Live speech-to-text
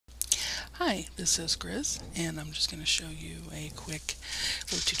Hi, this is Griz, and I'm just going to show you a quick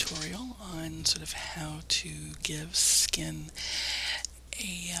little tutorial on sort of how to give skin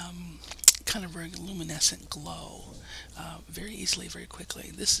a kind of very luminescent glow very easily, very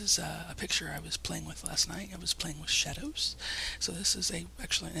quickly. This is a picture I was playing with last night. I was playing with shadows. So this is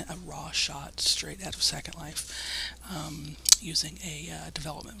actually a raw shot straight out of Second Life using a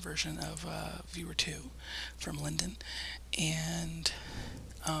development version of Viewer 2 from Linden. And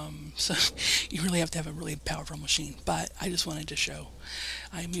so you really have to have a really powerful machine, but I just wanted to show,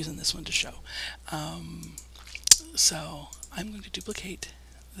 I'm using this one to show. So I'm going to duplicate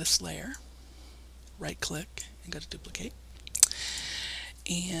this layer, right click and go to duplicate,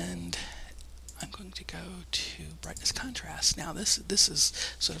 and I'm going to go to brightness contrast. Now this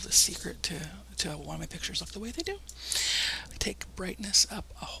is sort of the secret to why my pictures look the way they do. I take brightness up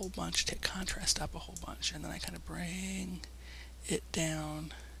a whole bunch, take contrast up a whole bunch, and then I kind of bring it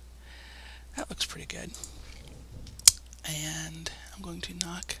down. That looks pretty good. And I'm going to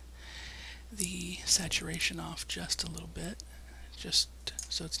knock the saturation off just a little bit, just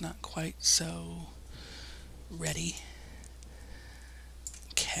so it's not quite so ready.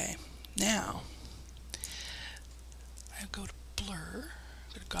 Okay, now I go to blur,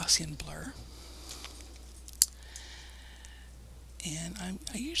 go to Gaussian blur, and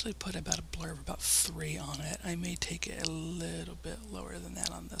I usually put about a blur of about 3 on it. I may take it a little bit lower than that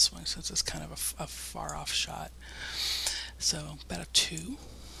on this one since it's kind of a far off shot. So about a 2.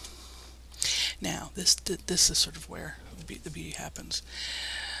 Now this is sort of where the beauty happens.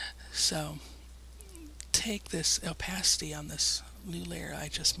 So take this opacity on this new layer I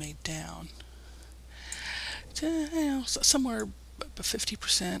just made down to somewhere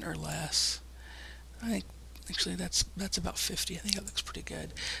 50% or less. I think actually that's about 50. I think that looks pretty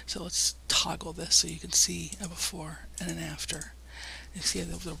good. So let's toggle this so you can see a before and an after. You see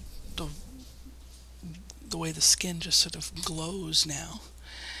the way the skin just sort of glows now.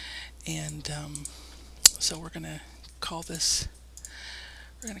 And so we're going to call this,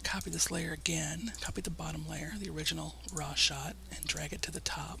 we're going to copy this layer again, copy the bottom layer, the original raw shot, and drag it to the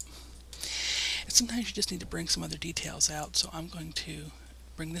top. And sometimes you just need to bring some other details out, so I'm going to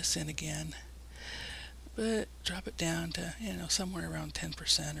bring this in again, but drop it down to, somewhere around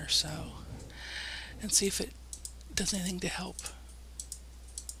 10% or so, and see if it does anything to help.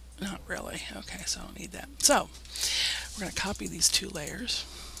 Not really. Okay, so I don't need that. So we're going to copy these 2 layers.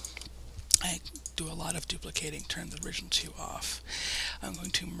 I do a lot of duplicating, turn the original 2 off. I'm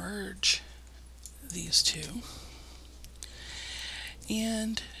going to merge these 2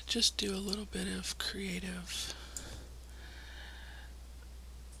 and just do a little bit of creative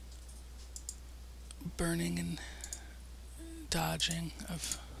burning and dodging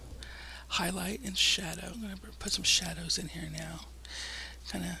of highlight and shadow. I'm going to put some shadows in here now.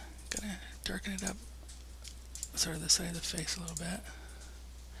 Kind of gonna darken it up, sort of the side of the face a little bit.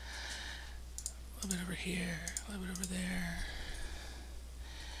 A little bit over here, a little bit over there.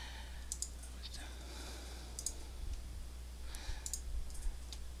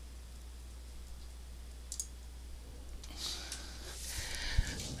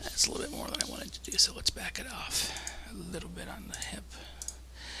 That's a little bit more than I wanted to do, so let's back it off a little bit on the hip.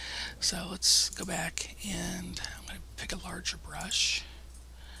 So let's go back, and I'm going to pick a larger brush,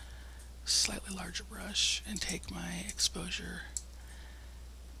 slightly larger brush, and take my exposure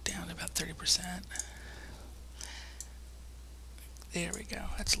down to about 30%. There we go.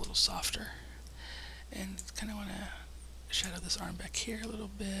 That's a little softer. And kind of want to shadow this arm back here a little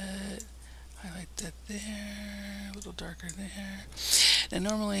bit. Highlight that there. A little darker there. And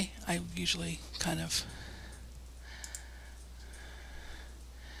normally, I usually kind of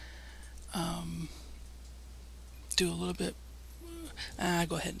do a little bit.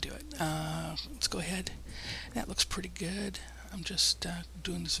 Go ahead and do it. Let's go ahead. That looks pretty good. I'm just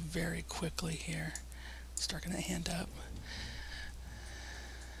doing this very quickly here. Let's darken that hand up.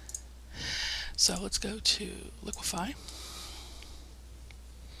 So let's go to liquify.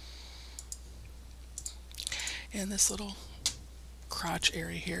 And this little crotch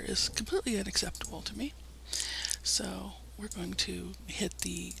area here is completely unacceptable to me. So we're going to hit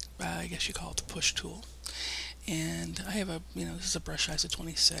the, I guess you call it the push tool. And I have a, this is a brush size of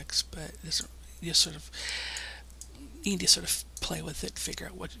 26, but this just sort of, you need to sort of play with it, figure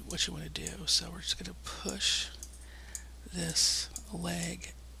out what you want to do. So we're just going to push this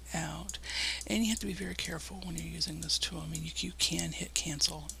leg out, and you have to be very careful when you're using this tool. I mean, you can hit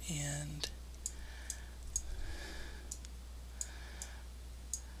cancel and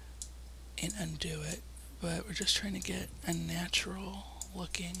undo it, but we're just trying to get a natural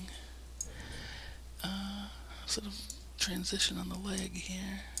looking sort of transition on the leg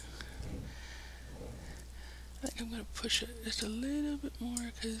here. I think I'm going to push it just a little bit more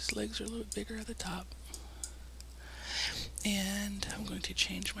because his legs are a little bit bigger at the top. And I'm going to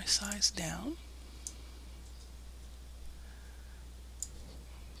change my size down.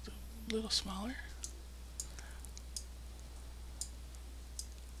 A little smaller.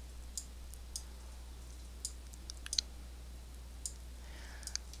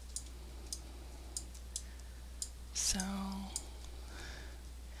 So,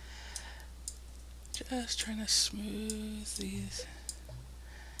 just trying to smooth these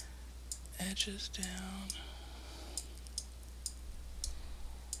edges down.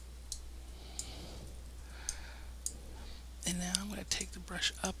 And now I'm going to take the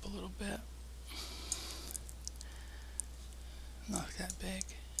brush up a little bit. Not that big.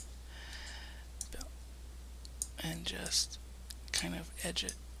 And just kind of edge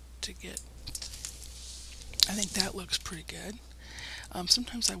it to get, I think that looks pretty good.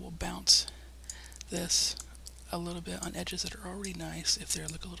 Sometimes I will bounce this a little bit on edges that are already nice if they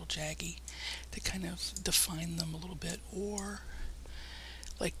look a little jaggy to kind of define them a little bit, or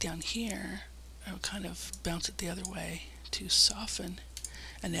like down here I would kind of bounce it the other way to soften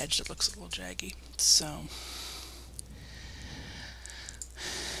an edge that looks a little jaggy. So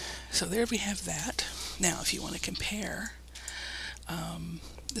there we have that. Now if you want to compare,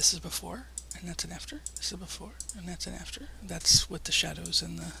 this is before and that's an after, this is before and that's an after. That's with the shadows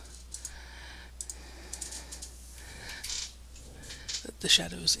and the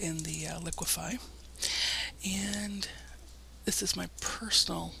shadows in the liquify. And this is my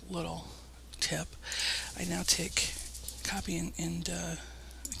personal little tip. I now take copy and I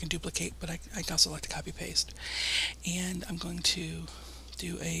can duplicate, but I also like to copy paste. And I'm going to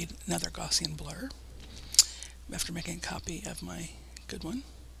do another Gaussian blur after making a copy of my good one.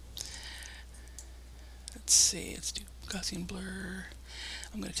 Let's see, let's do Gaussian blur.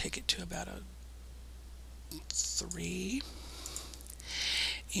 I'm going to take it to about a 3.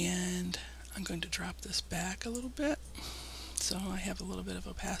 And I'm going to drop this back a little bit so I have a little bit of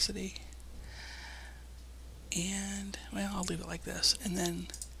opacity. And, well, I'll leave it like this. And then,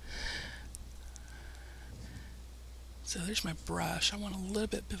 so there's my brush. I want a little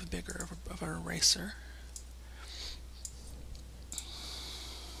bit bigger of an eraser.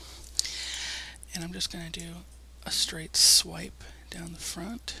 And I'm just going to do a straight swipe down the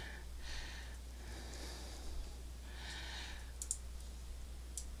front.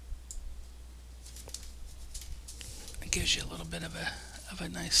 It gives you a little bit of a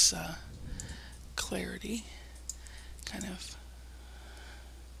nice clarity, kind of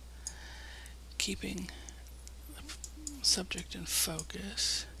keeping the subject in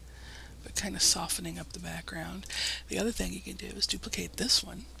focus, but kind of softening up the background. The other thing you can do is duplicate this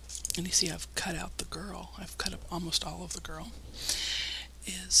one, and you see I've cut out the girl. I've cut up almost all of the girl.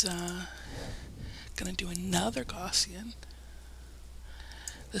 Is going to do another Gaussian,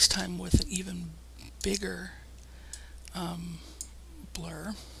 this time with an even bigger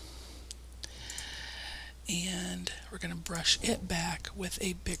blur. And we're going to brush it back with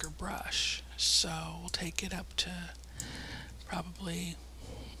a bigger brush. So we'll take it up to probably,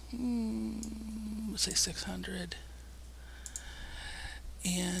 let's say 600,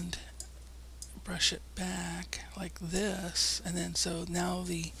 and brush it back like this. And then so now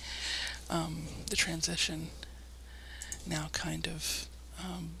the transition now kind of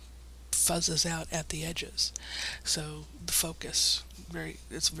fuzzes out at the edges. So the focus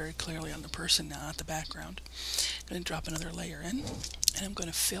it's very clearly on the person now, not the background. I'm going to drop another layer in, and I'm going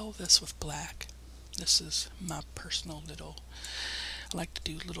to fill this with black. This is my personal little, I like to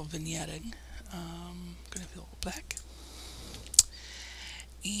do little vignetting. I'm going to fill it with black.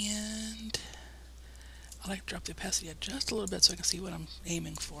 And I like to drop the opacity up just a little bit so I can see what I'm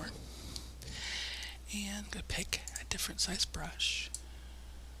aiming for. And I'm going to pick a different size brush.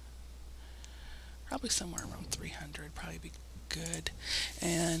 Probably somewhere around 300, probably be good.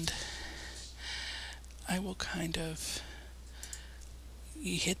 And I will kind of,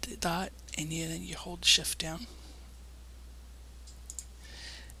 you hit the dot and then you hold shift down.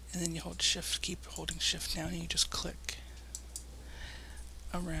 And then you hold shift, keep holding shift down, and you just click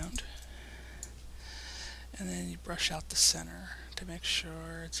around. And then you brush out the center to make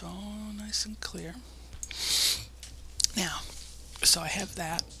sure it's all nice and clear. Now, so I have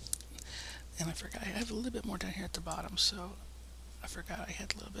that. And I forgot, I have a little bit more down here at the bottom, so I forgot I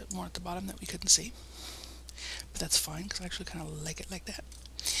had a little bit more at the bottom that we couldn't see. But that's fine, because I actually kind of like it like that.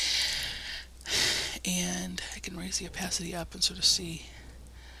 And I can raise the opacity up and sort of see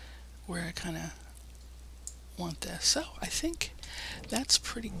where I kind of want this. So I think that's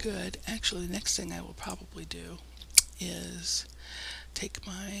pretty good. Actually, the next thing I will probably do is take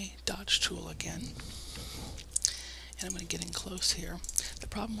my dodge tool again, And I'm going to get in close here. The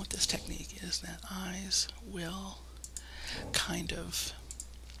problem with this technique is that eyes will kind of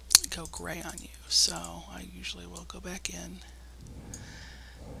go gray on you. So I usually will go back in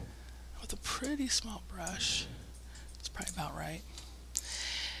with a pretty small brush. It's probably about right.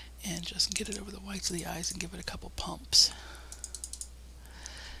 And just get it over the whites of the eyes and give it a couple pumps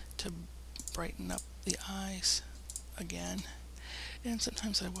to brighten up the eyes again. And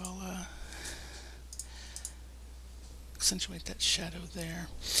sometimes I will accentuate that shadow there.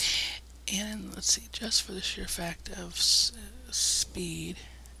 And let's see, just for the sheer fact of speed,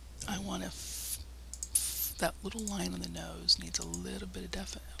 I want to that little line on the nose needs a little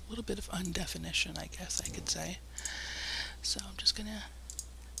bit of undefinition, I guess I could say. So I'm just gonna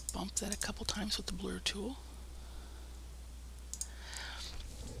bump that a couple times with the blur tool.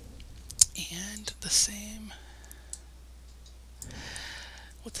 And the same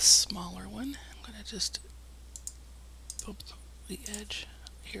with the smaller one. I'm gonna just bump the edge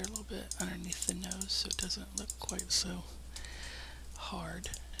here a little bit underneath the nose so it doesn't look quite so hard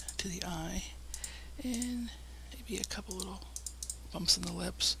to the eye, and maybe a couple little bumps in the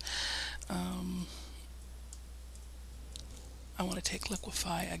lips. I want to take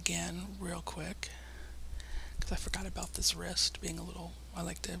Liquify again real quick because I forgot about this wrist being a little, I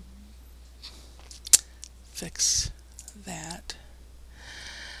like to fix that.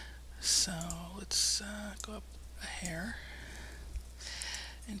 So let's go up a hair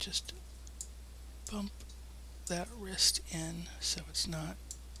and just bump that wrist in so it's not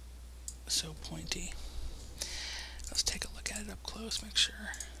so pointy. Let's take a look at it up close, make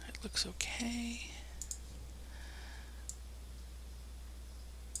sure it looks okay.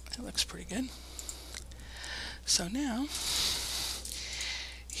 It looks pretty good. So now,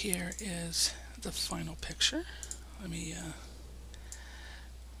 here is the final picture. Let me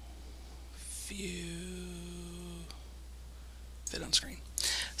fit on screen.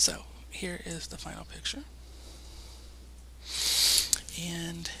 So here is the final picture.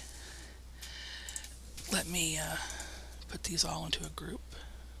 And let me put these all into a group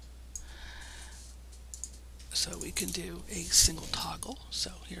so we can do a single toggle.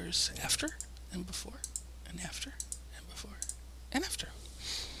 So here's after and before and after and before and after.